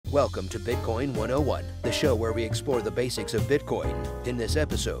Welcome to Bitcoin 101, the show where we explore the basics of Bitcoin. In this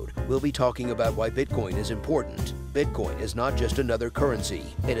episode, we'll be talking about why Bitcoin is important. Bitcoin is not just another currency.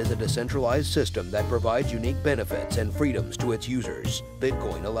 It is a decentralized system that provides unique benefits and freedoms to its users.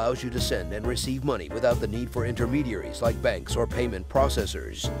 Bitcoin allows you to send and receive money without the need for intermediaries like banks or payment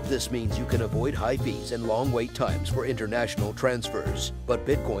processors. This means you can avoid high fees and long wait times for international transfers. But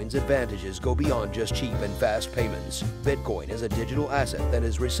Bitcoin's advantages go beyond just cheap and fast payments. Bitcoin is a digital asset that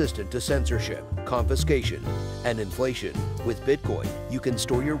is resistant to censorship, confiscation, and inflation. With Bitcoin, you can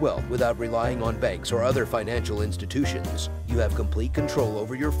store your wealth without relying on banks or other financial institutions. You have complete control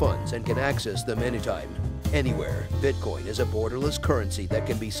over your funds and can access them anytime, anywhere. Bitcoin is a borderless currency that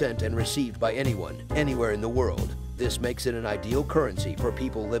can be sent and received by anyone, anywhere in the world. This makes it an ideal currency for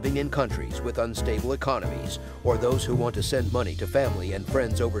people living in countries with unstable economies or those who want to send money to family and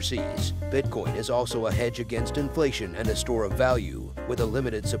friends overseas. Bitcoin is also a hedge against inflation and a store of value. With a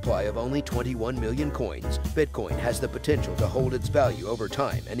limited supply of only 21 million coins, Bitcoin has the potential to hold its value over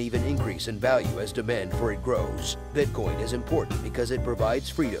time and even increase in value as demand for it grows. Bitcoin is important because it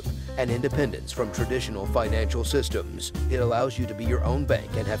provides freedom and independence from traditional financial systems. It allows you to be your own bank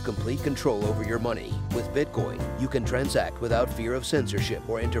and have complete control over your money. With Bitcoin, you can transact without fear of censorship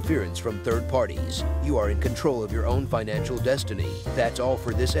or interference from third parties. You are in control of your own financial destiny. That's all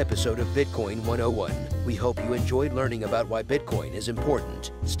for this episode of Bitcoin 101. We hope you enjoyed learning about why Bitcoin is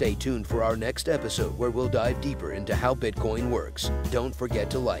important. Stay tuned for our next episode where we'll dive deeper into how Bitcoin works. Don't forget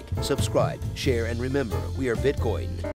to like, subscribe, share, and remember, we are Bitcoin.